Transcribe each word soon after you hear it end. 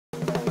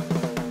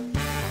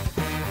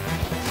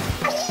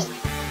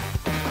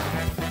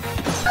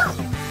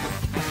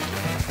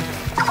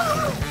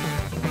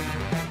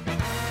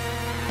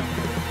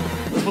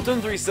Splatoon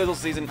 3 Sizzle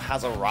season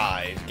has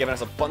arrived, giving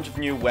us a bunch of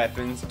new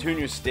weapons, 2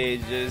 new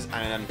stages,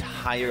 and an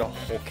entire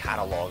whole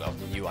catalogue of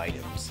new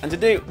items. And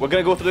today, we're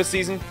gonna go through this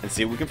season and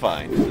see what we can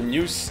find. The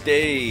new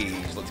stage,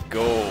 let's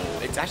go.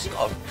 It's actually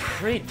got a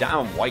pretty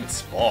damn wide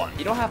spawn.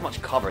 You don't have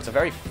much cover, it's a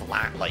very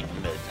flat, like,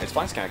 mid. It's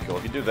fine, it's kinda cool.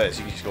 If you do this,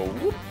 you can just go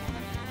whoop,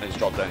 and just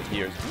drop down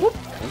here. Whoop,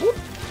 whoop,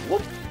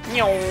 whoop.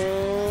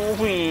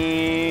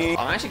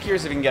 I'm actually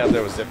curious if we can get up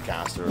there with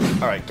Zipcaster.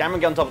 Alright, can we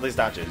get on top of these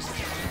statues?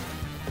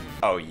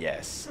 Oh,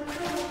 yes.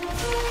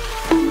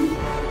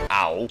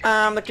 Ow.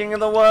 I'm the king of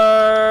the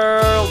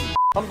world!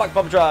 Unpack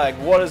Pub Drag,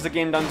 what has the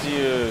game done to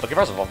you? Okay,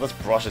 first of all, this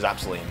brush is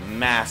absolutely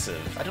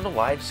massive. I don't know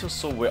why, it just feels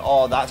so weird.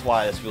 Oh, that's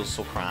why this feels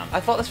so cramped. I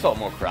thought this felt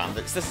more cramped.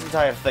 It's this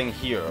entire thing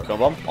here.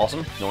 Ska-BLAM,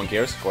 awesome. No one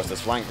cares. Of course, this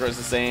flanker is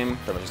the same.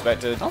 Pretty much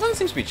expected. Nothing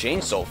seems to be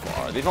changed so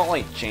far. They've not,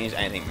 like, changed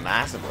anything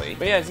massively.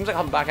 But yeah, it seems like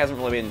Unpack hasn't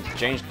really been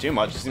changed too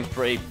much. It seems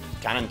pretty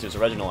canon to its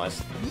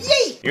originalist.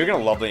 Yay! You're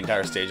gonna love the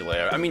entire stage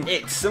layout. I mean,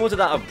 it's similar to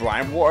that of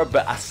Brine Water,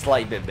 but a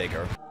slight bit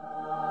bigger.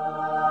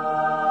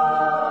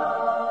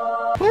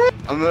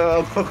 I'm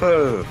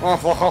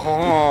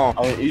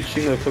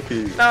eating a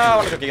cookie. No, I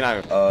want a cookie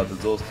now.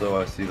 There's also,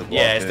 I see the block.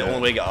 Yeah, it's the here.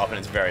 only way to get up, and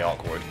it's very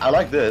awkward. I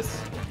like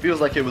this. Feels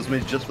like it was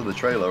made just for the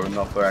trailer and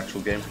not for actual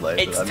gameplay.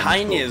 It's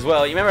tiny as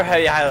well. You remember how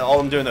you had all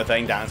of them doing their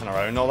thing, dancing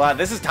around and all that?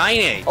 This is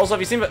tiny. Also,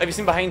 have you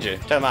seen behind you?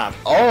 Check the map.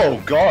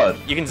 Oh God!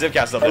 You can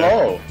zipcast up there.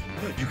 Hello.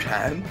 You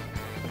can?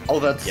 Oh,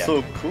 that's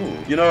so cool.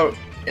 You know,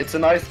 it's a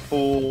nice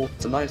pool.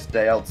 It's a nice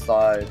day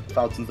outside.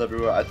 Fountains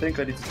everywhere. I think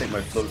I need to take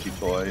my floaty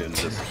toy and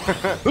just...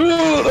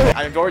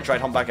 I've already tried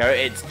Hunt Back Out.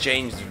 It's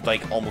changed,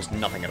 like, almost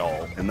nothing at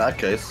all. In that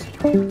case,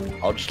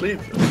 I'll just leave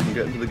and we can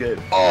get into the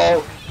game.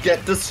 Oh,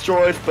 get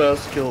destroyed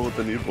first kill with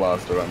the new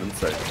blaster. I'm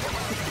insane.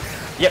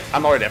 Yep,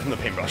 I'm already there from the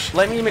paintbrush.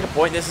 Let me make a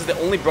point. This is the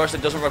only brush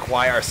that doesn't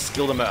require a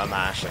skilled amount of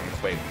mashing.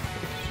 Wait.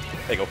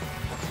 There you go.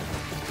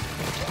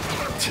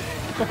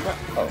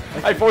 Oh.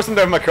 I forced him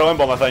down with my curling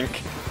bomb, I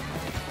think.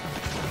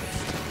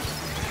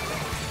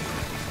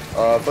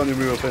 If only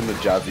we were playing the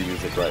jazzy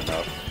music right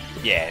now.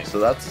 Yeah. So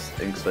that's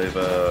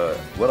Inksaver.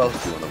 What else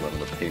do you want to run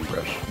with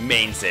paintbrush?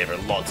 Main saver,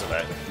 lots of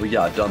it. Well,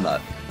 yeah, I've done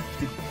that.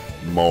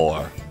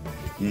 More.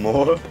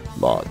 More?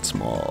 Lots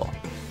more.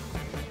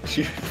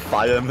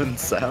 Fireman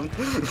Sam?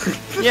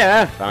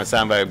 Yeah. Fireman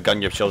Sam by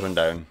gun your children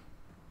down.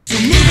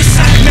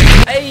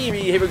 Hey,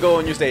 here we go,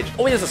 new stage.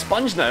 Oh, there's a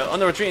sponge now. On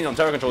the retreating on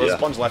tower control, there's a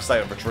sponge left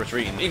side of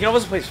retreating. You can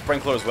also play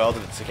Sprinkler as well to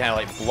kind of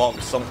like block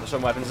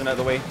some weapons in out of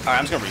the way. Alright,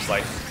 I'm just gonna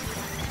reslide.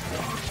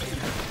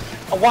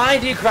 Why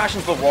do you crash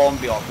into the wall and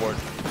be awkward?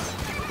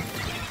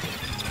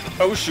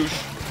 Oh, shoosh.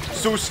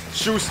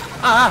 Shoos.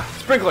 Ah!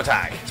 Sprinkler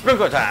attack.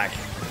 Sprinkler attack.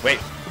 Wait.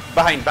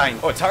 Behind.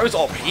 Oh, tower's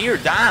up here.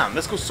 Damn,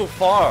 this goes so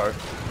far.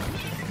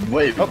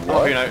 Wait, oh, what?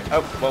 Up here now.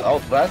 Oh, well. Oh,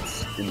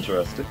 that's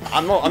interesting.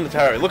 I'm not on the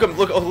tower. Look at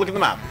the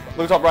map.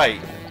 Look top right.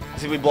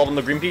 See we blob on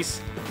the green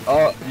piece?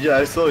 Yeah,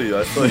 I saw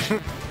you.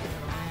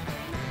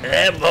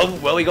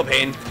 Well, we got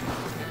pain.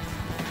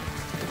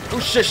 Oh,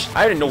 shush!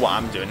 I already know what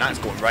I'm doing. That's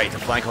going right to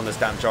flank on this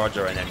damn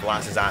charger and then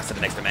blast his ass to the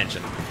next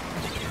dimension. I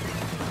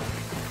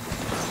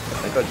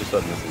think I just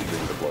heard missile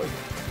being deployed.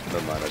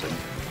 Never mind, I didn't.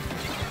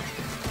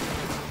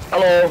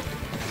 Hello!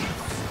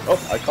 Oh,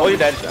 I can't. Oh, you're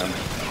dead. Damn.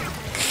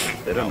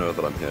 They don't know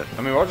that I'm here.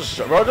 I mean, we're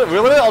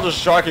really all just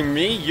sharking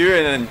me, you,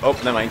 and then... Oh,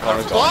 never mind,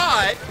 Connor's gone.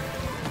 What?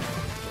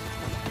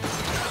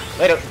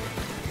 Later.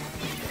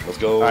 Let's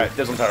go. Alright,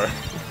 there's one tower.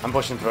 I'm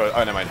pushing through it. Oh,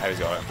 never mind, Harry's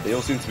got it. They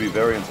all seem to be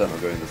very intent on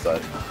going this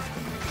side.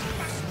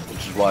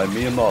 Which is why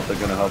me and Moth are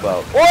gonna help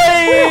out.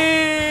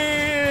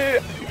 Oi!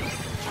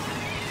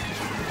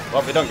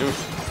 Well, they don't goof.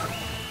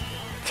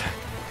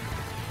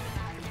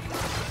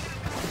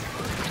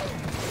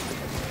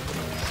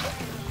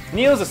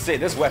 Needless to say,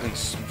 this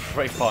weapon's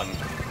pretty fun.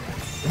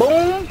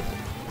 Boom!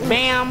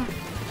 Bam!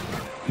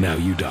 Now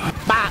you die.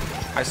 Bop!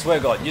 I swear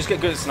to God, you just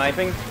get good at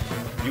sniping,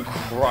 you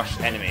crush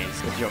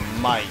enemies with your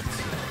might.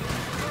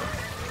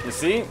 You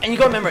see? And you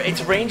gotta remember,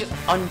 its range is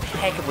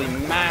impeccably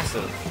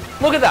massive.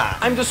 Look at that!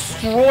 I'm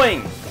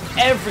destroying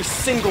every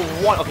single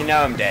one. Okay,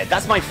 now I'm dead.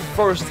 That's my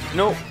first,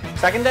 no,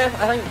 second death,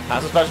 I think.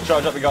 That's a special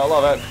charge up, we gotta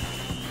love it.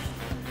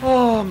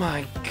 Oh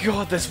my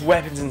God, this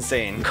weapon's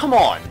insane. Come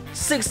on,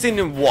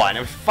 16-1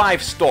 and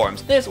 5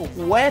 storms. This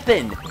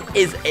weapon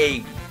is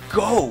a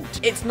goat.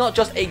 It's not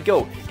just a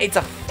goat, it's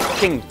a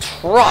fucking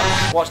truck.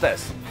 Watch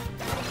this.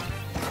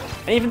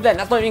 And even then,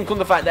 that's not even including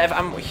the fact that if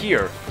I'm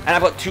here and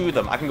I've got 2 of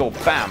them, I can go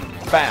bam,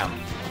 bam,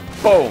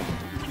 boom.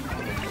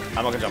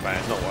 I'm not gonna jump on it,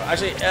 it's not worth it.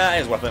 Actually,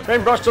 it is worth it.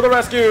 Paintbrush to the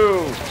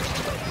rescue!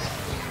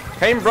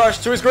 Paintbrush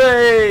to his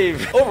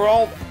grave!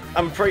 Overall,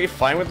 I'm pretty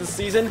fine with this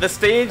season. The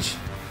stage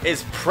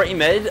is pretty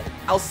mid,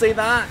 I'll say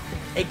that.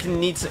 It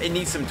needs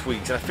some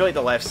tweaks, and I feel like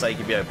the left side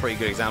could be a pretty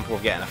good example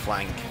of getting a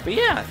flank. But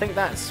yeah, I think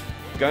that's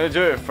gonna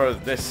do it for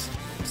this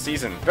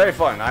season. Very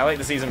fun. I like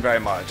the season very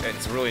much.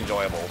 It's really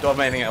enjoyable. Don't have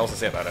anything else to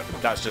say about it.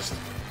 That's just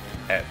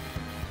it.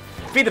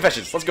 Feed the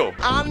fishes. Let's go.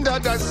 Under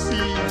the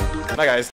sea. Bye, guys.